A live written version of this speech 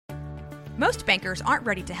Most bankers aren't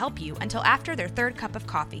ready to help you until after their third cup of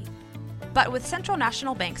coffee. But with Central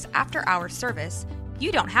National Bank's after-hours service,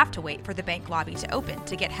 you don't have to wait for the bank lobby to open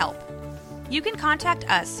to get help. You can contact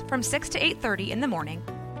us from 6 to 8:30 in the morning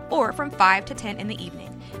or from 5 to 10 in the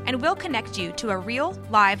evening, and we'll connect you to a real,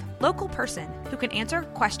 live, local person who can answer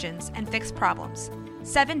questions and fix problems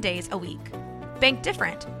 7 days a week. Bank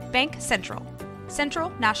different. Bank Central. Central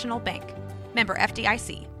National Bank. Member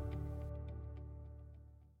FDIC.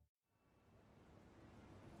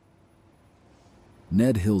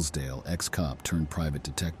 Ned Hillsdale, ex-cop turned private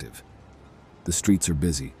detective. The streets are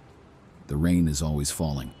busy. The rain is always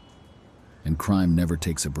falling. And crime never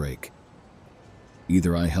takes a break.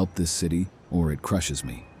 Either I help this city or it crushes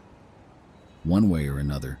me. One way or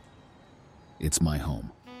another, it's my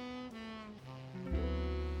home.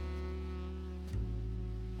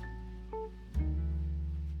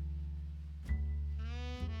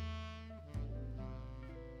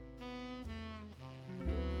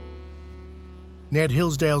 Ned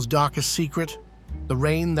Hillsdale's darkest secret? The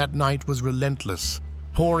rain that night was relentless,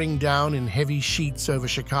 pouring down in heavy sheets over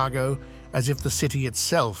Chicago as if the city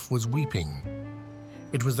itself was weeping.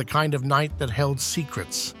 It was the kind of night that held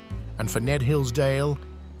secrets, and for Ned Hillsdale,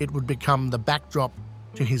 it would become the backdrop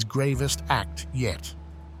to his gravest act yet.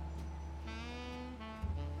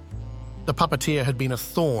 The puppeteer had been a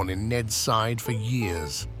thorn in Ned's side for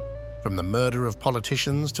years. From the murder of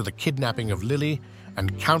politicians to the kidnapping of Lily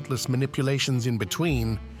and countless manipulations in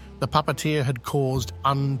between, the puppeteer had caused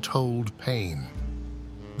untold pain.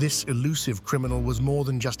 This elusive criminal was more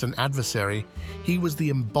than just an adversary. He was the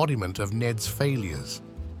embodiment of Ned's failures.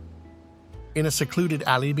 In a secluded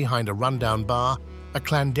alley behind a rundown bar, a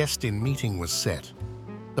clandestine meeting was set.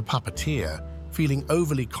 The puppeteer, feeling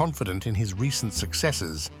overly confident in his recent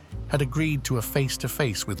successes, had agreed to a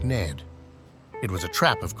face-to-face with Ned. It was a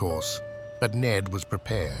trap, of course, but Ned was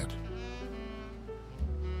prepared.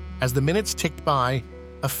 As the minutes ticked by,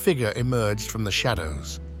 a figure emerged from the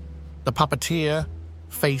shadows. The puppeteer,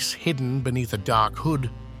 face hidden beneath a dark hood,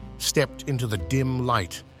 stepped into the dim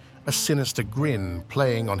light, a sinister grin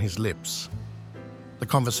playing on his lips. The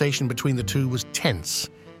conversation between the two was tense,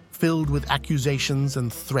 filled with accusations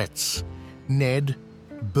and threats. Ned,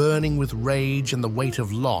 burning with rage and the weight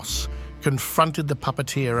of loss, confronted the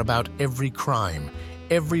puppeteer about every crime,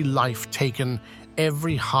 every life taken,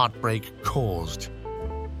 every heartbreak caused.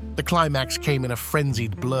 The climax came in a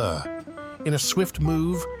frenzied blur. In a swift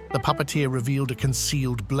move, the puppeteer revealed a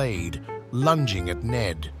concealed blade, lunging at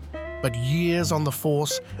Ned. But years on the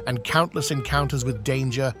force and countless encounters with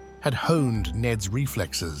danger had honed Ned's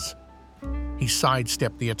reflexes. He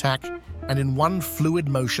sidestepped the attack and in one fluid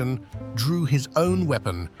motion drew his own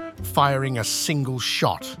weapon, firing a single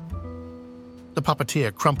shot. The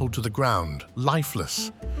puppeteer crumpled to the ground,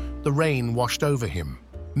 lifeless. The rain washed over him,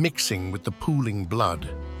 mixing with the pooling blood.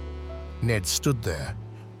 Ned stood there,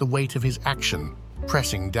 the weight of his action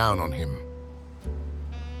pressing down on him.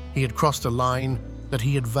 He had crossed a line that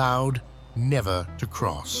he had vowed never to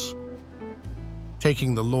cross.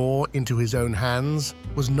 Taking the law into his own hands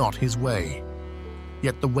was not his way.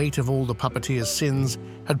 Yet the weight of all the puppeteer's sins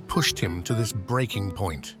had pushed him to this breaking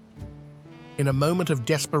point. In a moment of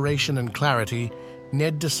desperation and clarity,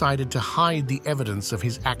 Ned decided to hide the evidence of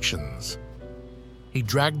his actions. He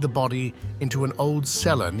dragged the body into an old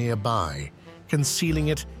cellar nearby, concealing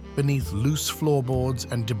it beneath loose floorboards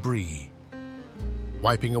and debris.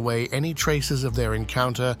 Wiping away any traces of their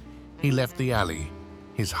encounter, he left the alley,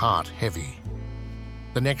 his heart heavy.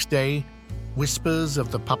 The next day, whispers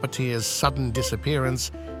of the puppeteer's sudden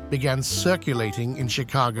disappearance began circulating in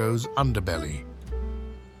Chicago's underbelly.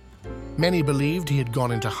 Many believed he had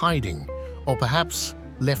gone into hiding, or perhaps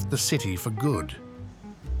left the city for good.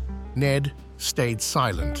 Ned stayed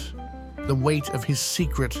silent, the weight of his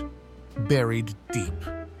secret buried deep.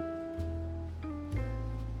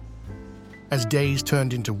 As days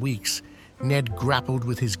turned into weeks, Ned grappled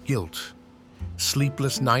with his guilt.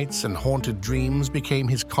 Sleepless nights and haunted dreams became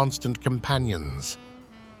his constant companions.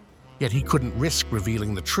 Yet he couldn't risk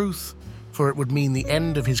revealing the truth, for it would mean the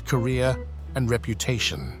end of his career and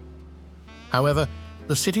reputation. However,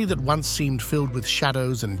 the city that once seemed filled with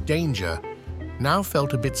shadows and danger now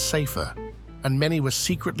felt a bit safer, and many were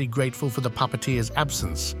secretly grateful for the puppeteer's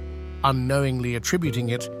absence, unknowingly attributing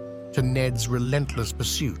it to Ned's relentless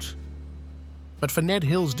pursuit. But for Ned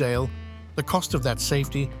Hillsdale, the cost of that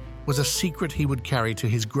safety was a secret he would carry to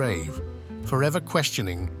his grave, forever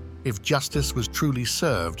questioning if justice was truly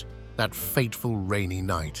served that fateful rainy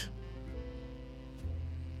night.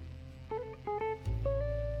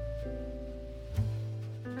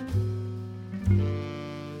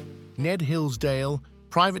 Ned Hillsdale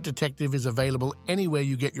Private Detective is available anywhere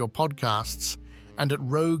you get your podcasts and at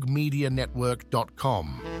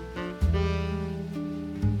roguemedianetwork.com.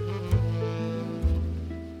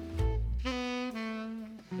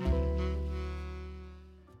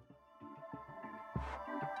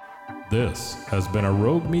 This has been a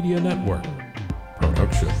Rogue Media Network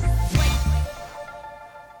production.